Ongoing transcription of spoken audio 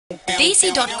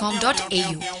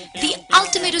Desi.com.au, the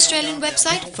ultimate Australian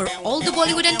website for all the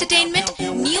Bollywood entertainment,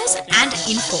 news and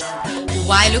info.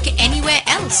 Why look anywhere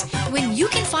else when you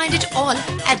can find it all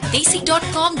at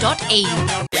Desi.com.au.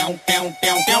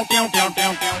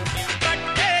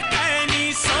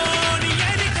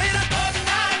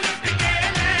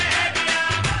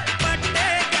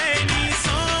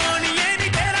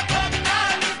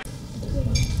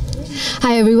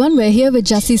 Hi everyone, we're here with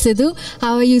Jassi Sidhu.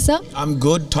 How are you, sir? I'm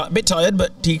good. Bit tired,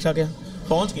 but ठीक ठाक है.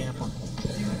 पहुंच गए हैं.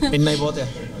 इतना ही बहुत है.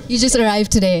 You just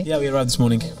arrived today. Yeah, we arrived this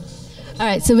morning.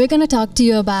 Alright, so we're going to talk to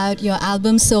you about your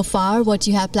album so far, what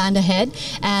you have planned ahead,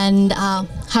 and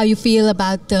how you feel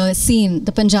about the scene,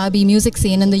 the Punjabi music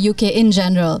scene in the UK in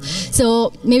general.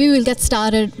 So maybe we'll get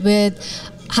started with,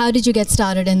 how did you get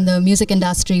started in the music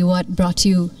industry?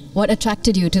 What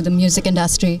attracted you to the music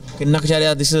industry?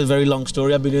 This is a very long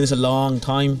story. I've been doing this a long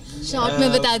time. Short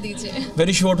में बता दीजिए.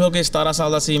 Very short हो के 17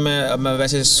 साल दा सी मैं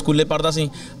वैसे स्कूले पढ़दा सी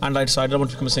and I decided I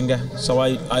wanted to become a singer. So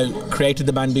I created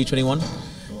the band B21.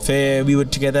 We were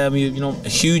together, a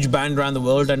huge band around the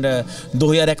world, and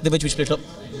 2001 ਦੇ ਵਿੱਚ we split up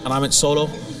and I went solo.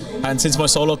 And since my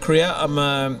solo career,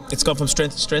 it's gone from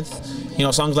strength to strength.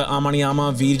 Songs like Amani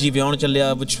Ama, Veerji Vyona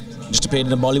Chalya, which just appeared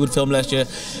in a Bollywood film last year.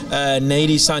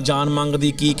 Nairi Sa Jaan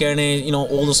Mangdi Ki Kehne,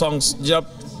 all the songs.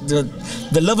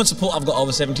 The love and support I've got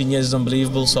over 17 years is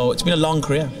unbelievable. So it's been a long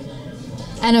career.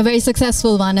 And a very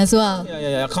successful one as well.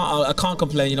 Yeah. I can't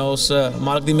complain.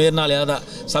 Mark di mere naal that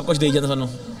sab kuch de janda sanu.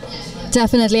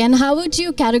 Definitely. And how would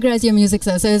you categorize your music,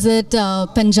 sir? So is it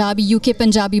Punjabi, UK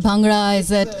Punjabi Bhangra?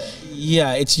 Is it?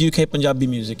 Yeah, it's UK Punjabi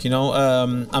music,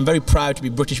 I'm very proud to be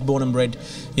British born and bred.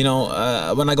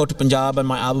 When I go to Punjab and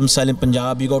my albums sell in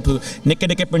Punjab, you go to Nikke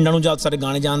Nikke Pindan nu jat sare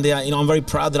gaane jande a. I'm very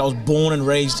proud that I was born and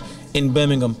raised in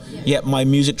Birmingham, yet my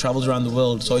music travels around the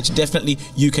world. So it's definitely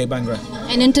UK Bhangra.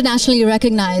 And internationally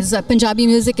recognized. Punjabi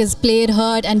music is played,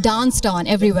 heard and danced on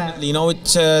everywhere.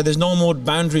 There's no more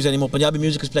boundaries anymore. Punjabi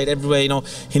music is played everywhere.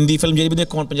 Hindi film jehdi bhi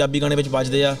dekho Punjabi gaane vich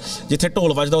bajde a. Jithe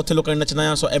ढोल bajda utthe lokan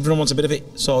nachna a. So everyone wants a bit of it.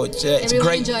 So it's everyone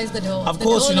great. Enjoys the ढोल. Of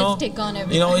course,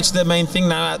 it's the main thing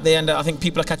now out there, and I think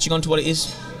people are catching on to what it is.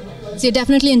 So you're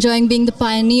definitely enjoying being the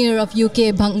pioneer of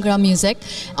UK Bhangra music.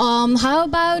 How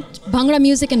about Bhangra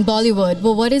music in Bollywood?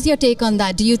 Well, what is your take on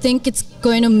that? Do you think it's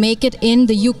going to make it in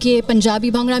the UK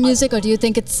Punjabi Bhangra music, or do you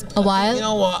think it's a while? You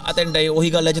know what? At the end of the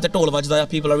day,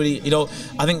 people are really,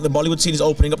 I think the Bollywood scene is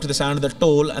opening up to the sound of the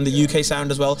Tol and the UK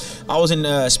sound as well. I was in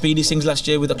Speedy Sings last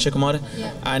year with Akshay Kumar,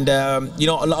 and a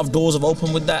lot of doors have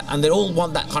opened with that, and they all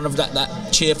want that kind of that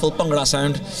cheerful Bhangra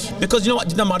sound. Because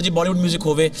jitna marji Bollywood music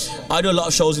hove, I do a lot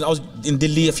of shows. I was in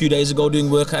Delhi a few days ago doing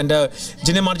work, and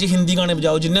jinne marji Hindi gaane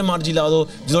bajao, jinne marji la do,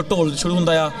 jidho Tol shuru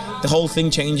hunda ya, the whole thing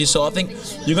changes. So I think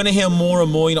you're going to hear more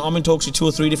and more. I'm in talks with 2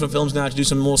 or 3 different films now to do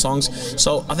some more songs.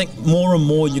 So I think more and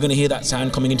more you're going to hear that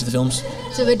sound coming into the films.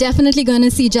 So we're definitely going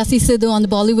to see Jassi Sidhu on the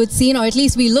Bollywood scene, or at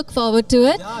least we look forward to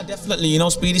it. Yeah, definitely.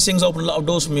 Speedy Sings opened a lot of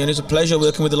doors for me, and it's a pleasure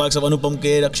working with the likes of Anupam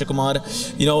Kher, Akshay Kumar,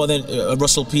 and then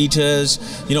Russell Peters,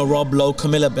 Rob Lowe,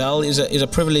 Camilla Bell is a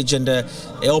privilege, and it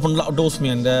opened a lot of doors for me,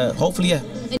 and hopefully, yeah.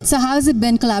 So how has it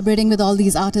been collaborating with all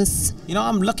these artists?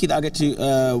 I'm lucky that I get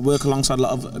to work alongside a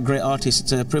lot of great artists.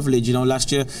 It's a privilege.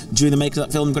 Last year during the making of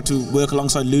that film, I got to work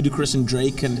alongside Ludacris and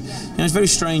Drake, and it's very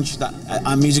strange that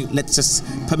our music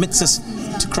permits us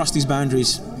to cross these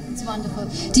boundaries. It's wonderful.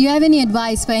 Do you have any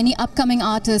advice for any upcoming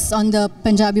artists on the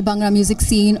Punjabi Bhangra music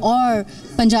scene or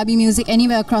Punjabi music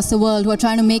anywhere across the world who are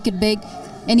trying to make it big?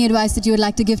 Any advice that you would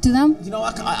like to give to them?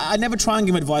 I never try and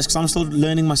give advice because I'm still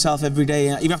learning myself every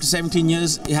day. Even after 17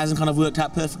 years, it hasn't kind of worked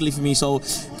out perfectly for me. So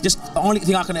just the only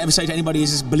thing I can ever say to anybody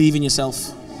is just believe in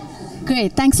yourself.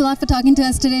 Great. Thanks a lot for talking to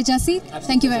us today, Jassi. Absolutely.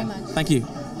 Thank you very much. Thank you.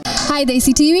 Hi,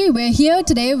 Desi TV. We're here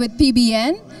today with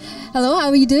PBN. Hello, how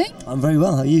are you doing? I'm very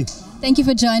well. How are you? Thank you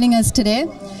for joining us today.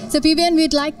 So PBN,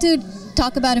 we'd like to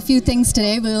talk about a few things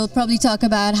today. We'll probably talk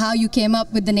about how you came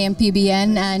up with the name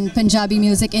PBN and Punjabi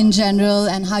music in general,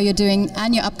 and how you're doing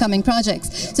and your upcoming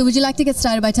projects. So would you like to get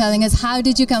started by telling us, how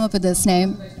did you come up with this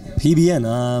name?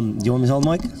 PBN, do you want me to hold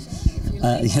the mic?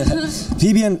 Yeah.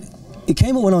 PBN, it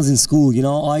came up when I was in school.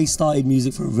 I started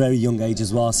music for a very young age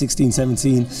as well, 16,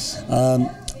 17.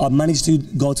 I managed to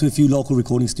go to a few local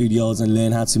recording studios and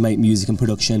learn how to make music and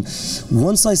production.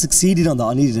 Once I succeeded on that,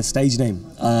 I needed a stage name.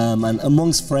 And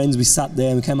amongst friends, we sat there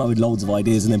and we came up with loads of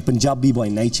ideas. And then Punjabi by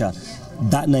nature,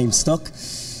 that name stuck.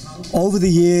 over the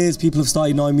years, people have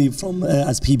started knowing me from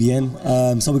as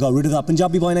PBN. So we got rid of that.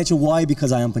 Punjabi by nature. Why?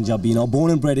 Because I am Punjabi. You know,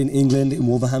 born and bred in England, in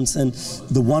Wolverhampton.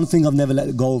 The one thing I've never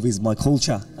let go of is my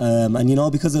culture. And you know,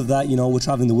 because of that, you know, we're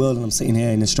traveling the world, and I'm sitting here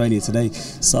in Australia today.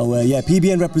 So yeah,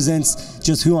 PBN represents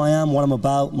just who I am, what I'm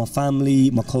about, my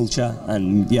family, my culture,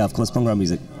 and yeah, of course, Bhangra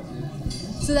music.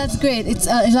 So that's great. It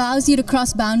allows you to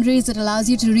cross boundaries. It allows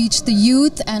you to reach the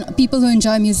youth and people who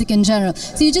enjoy music in general.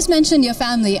 So you just mentioned your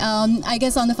family. I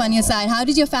guess on the funnier side, how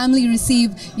did your family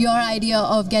receive your idea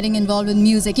of getting involved with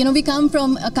music? You know, we come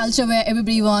from a culture where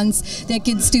everybody wants their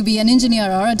kids to be an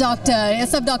engineer or a doctor, a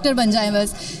sub-doctor ban jaye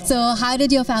bas. So how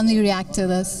did your family react to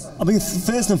this? I mean,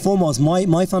 first and foremost,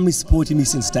 my family supported me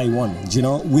since day one. You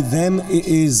know, with them, it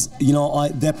is, you know,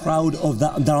 they're proud of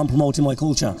that I'm promoting my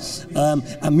culture.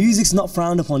 And music's not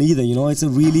frowned upon either. You know, it's a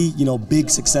really, you know, big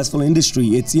successful industry.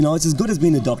 It's, you know, it's as good as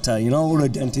being a doctor, you know, or a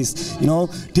dentist. You know,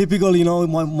 typical, you know,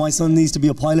 my son needs to be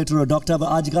a pilot or a doctor, but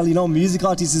ajkal, you know, music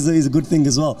artist is a good thing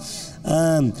as well.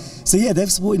 So yeah,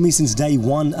 they've supported me since day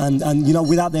one, and you know,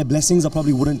 without their blessings, I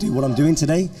probably wouldn't do what I'm doing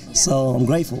today. So I'm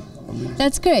grateful.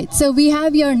 That's great. So we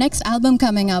have your next album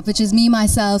coming up, which is Me,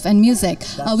 Myself and Music.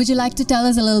 Would you like to tell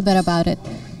us a little bit about it?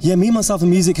 Yeah, Me, Myself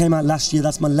and Music came out last year.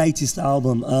 That's my latest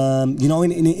album. You know,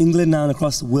 in England now and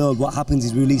across the world, what happens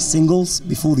is we release singles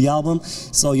before the album.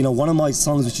 So, you know, one of my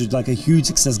songs, which was like a huge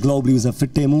success globally, was a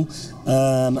Fittemu.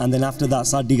 And then after that,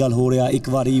 Saadi Gal Ho Reha,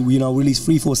 Ikvari, you know, released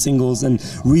 3-4 singles and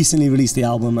recently released the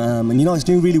album. And, you know, it's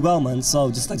doing really well, man. So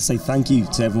I'd just like to say thank you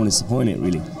to everyone who's supporting it,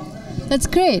 really. That's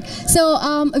great.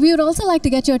 So we would also like to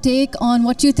get your take on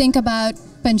what you think about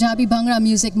Punjabi Bhangra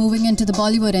music moving into the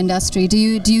Bollywood industry. Do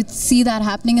you see that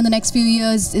happening in the next few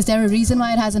years? Is there a reason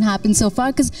why it hasn't happened so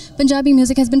far? Because Punjabi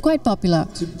music has been quite popular.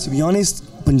 To be honest,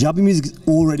 Punjabi music is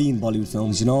already in Bollywood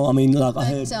films, you know? I mean, like I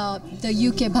heard... the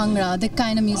UK Bhangra, the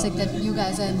kind of music that you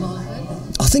guys are involved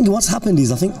with? I think what's happened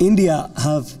is, I think India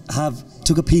have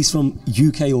took a piece from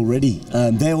UK already.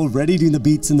 They're already doing the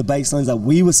beats and the bass lines that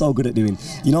we were so good at doing.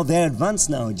 You know, they're advanced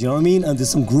now, do you know what I mean? And there's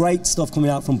some great stuff coming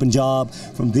out from Punjab,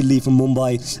 from Delhi, from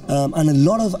Mumbai. And a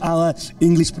lot of our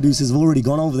English producers have already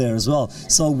gone over there as well.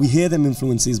 So we hear them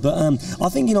influences. But I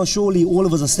think, you know, surely all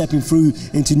of us are stepping through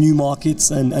into new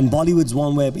markets, and Bollywood's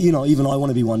one where, you know, even I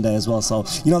want to be one day as well. So,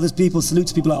 you know, there's people, salute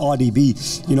to people like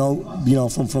RDB, you know,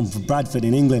 from Bradford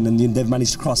in England, and they've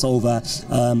managed to cross over.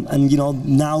 And, you know,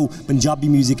 now Punjabi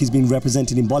music is being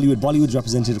represented in Bollywood. Bollywood's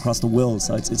represented across the world,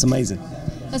 so it's amazing.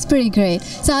 That's pretty great.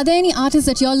 So are there any artists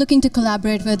that you're looking to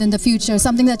collaborate with in the future?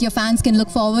 Something that your fans can look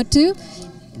forward to?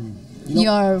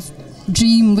 Your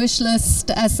dream wish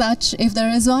list as such, if there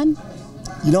is one?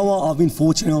 You know what, I've been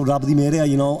fortunate, Rabdi Mere,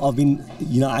 you know, I've been,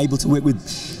 you know, able to work with,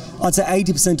 I'd say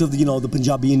 80% of the, you know, the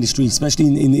Punjabi industry, especially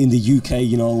in the UK,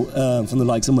 you know, from the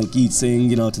likes of Malkeet Singh,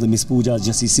 you know, to the Miss Pooja,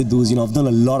 Jassi, Sidhu's, you know, I've done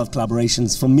a lot of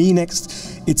collaborations. For me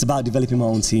next, it's about developing my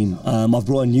own team. I've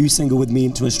brought a new singer with me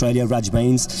into Australia, Raj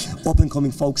Baines, up and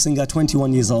coming folk singer,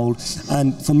 21 years old.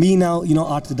 And for me now, you know,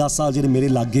 after 10 saal jehde mere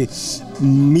lag gaye,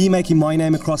 me making my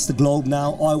name across the globe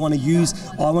now, I want to use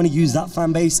that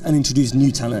fan base and introduce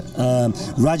new talent.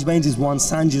 Raj Baines is one,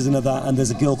 Sanj is another, and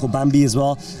there's a girl called Bambi as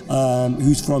well,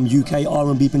 who's from UK,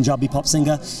 R&B Punjabi pop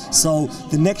singer. So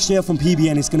the next year from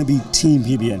PBN is going to be Team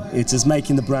PBN. It's just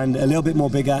making the brand a little bit more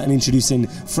bigger and introducing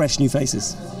fresh new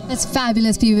faces. That's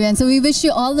fabulous, PBN. So we wish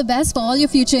you all the best for all your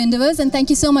future endeavors, and thank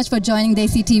you so much for joining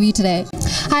Desi TV today.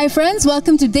 Hi friends,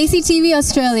 welcome to Desi TV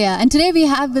Australia, and today we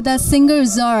have with us singer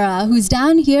Zora, who's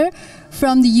down here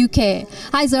from the UK.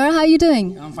 Hi Zora, how are you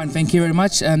doing? I'm fine, thank you very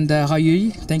much. And how are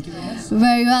you? Thank you very much.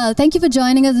 Very well. Thank you for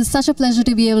joining us. It's such a pleasure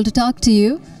to be able to talk to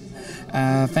you.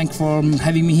 Thank you for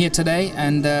having me here today,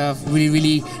 and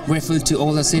really grateful to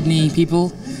all the Sydney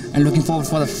people, and looking forward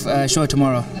for the show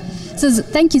tomorrow. So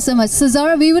thank you so much. So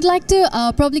Zora, we would like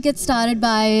to probably get started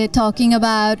by talking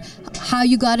about how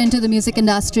you got into the music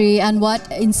industry and what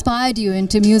inspired you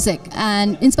into music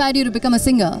and inspired you to become a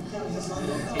singer.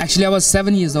 Actually, I was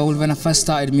 7 years old when I first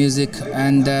started music,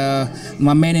 and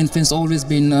my main influence always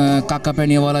been Kaka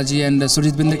Perniwala ji and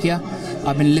Sujit Bindrakia.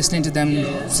 I've been listening to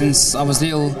them since I was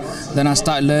little. Then I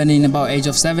started learning about age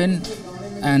of 7,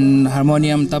 and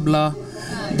harmonium, tabla.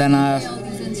 Then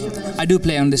I do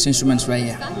play on these instruments right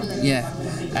here. Yeah.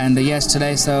 And yes,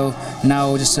 today, so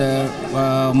now just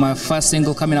my first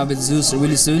single coming out with Zeus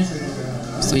really soon.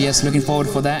 So yes, looking forward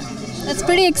for that. That's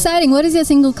pretty exciting. What is your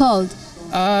single called?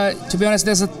 To be honest,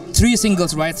 there's 3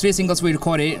 singles, right? 3 singles we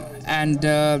recorded, and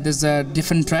there's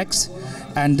different tracks,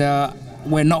 and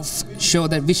we're not sure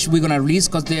that which we're gonna release,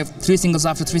 because they have 3 singles.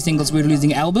 After 3 singles, we're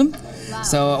releasing an album. Wow.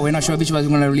 So we're not sure which one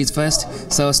we're gonna release first.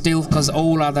 So still, because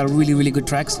all are the really good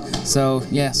tracks. So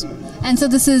yes. And so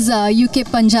this is UK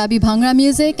Punjabi Bhangra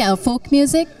music, folk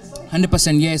music?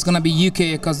 100%, yeah, it's gonna be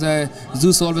UK because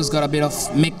Zeus always got a bit of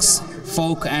mix,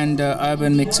 folk and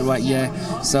urban mix, right? Yeah,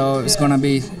 so it's gonna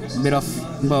be a bit of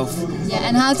both. Yeah,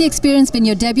 and how's the experience been?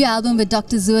 Your debut album with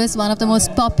Dr. Zeus, one of the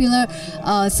most popular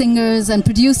singers and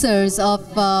producers of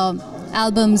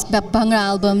albums, Bhangra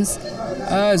albums.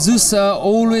 Zeus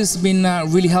always been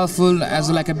really helpful as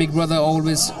like a big brother.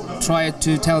 Always tried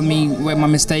to tell me where my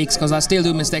mistakes, because I still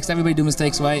do mistakes. Everybody do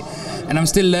mistakes, right? And I'm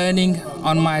still learning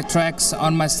on my tracks,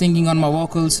 on my singing, on my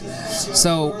vocals.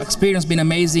 So experience been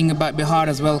amazing, but be hard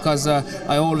as well, because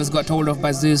I always got told off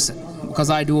by Zeus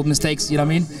because I do mistakes. You know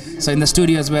what I mean? So in the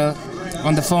studio as well,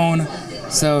 on the phone.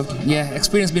 So yeah,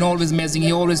 experience been always amazing.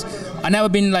 I never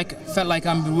been felt like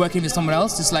I'm working with someone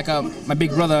else. It's like my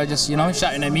big brother just,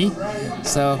 shouting at me.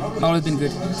 So always been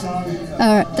good.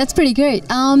 That's pretty great.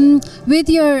 With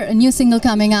your new single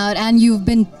coming out and you've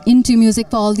been into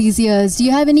music for all these years, do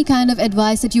you have any kind of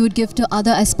advice that you would give to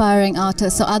other aspiring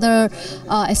artists or other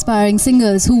aspiring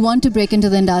singers who want to break into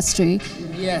the industry?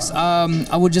 Yes,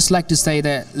 I would just like to say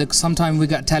that, look, sometimes we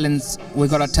got talents, we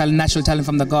got a natural talent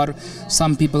from the God.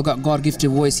 Some people got God-gifted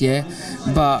voice, yeah,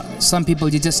 but some people,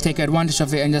 you just take advantage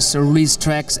of it and just release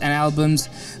tracks and albums,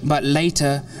 but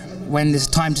later, when it's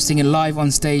time to sing it live on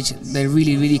stage, they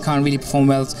really can't perform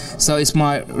well. So it's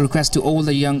my request to all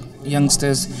the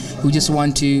youngsters who just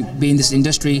want to be in this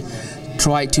industry,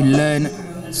 try to learn,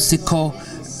 sikho.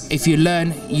 If you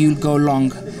learn, you'll go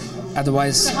long.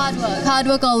 Otherwise, hard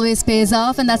work always pays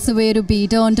off, and that's the way to be.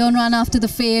 Don't run after the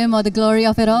fame or the glory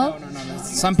of it all. No.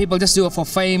 Some people just do it for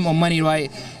fame or money,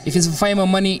 right? If it's for fame or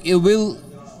money, it will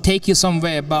take you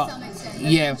somewhere, but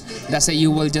yeah, that's it.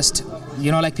 You will just,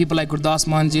 like people like Gurdas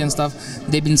Manji and stuff,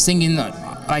 they've been singing,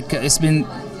 it's been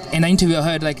in an interview I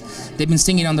heard, they've been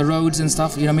singing on the roads and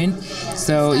stuff, you know what I mean?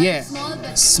 So yeah,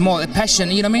 small, a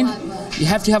passion, you know what I mean? You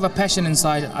have to have a passion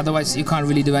inside, otherwise you can't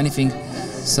really do anything.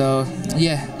 So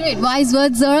yeah. Great, wise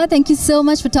words, Zora. Thank you so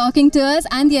much for talking to us,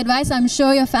 and the advice, I'm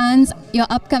sure your fans, your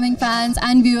upcoming fans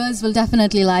and viewers will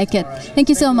definitely like it. Thank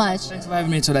you so much. Thanks for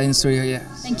having me today in studio, yeah.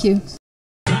 Thank you.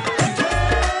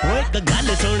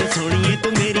 ਗੱਲ ਸੁਣ ਸੁਣੀਏ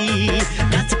ਤੂੰ ਮੇਰੀ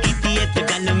ਦੱਸ ਕੀਤੀ ਏ ਤੇ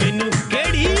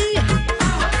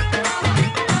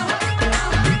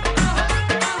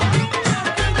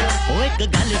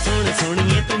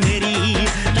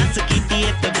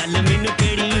ਗੱਲ ਮੈਨੂੰ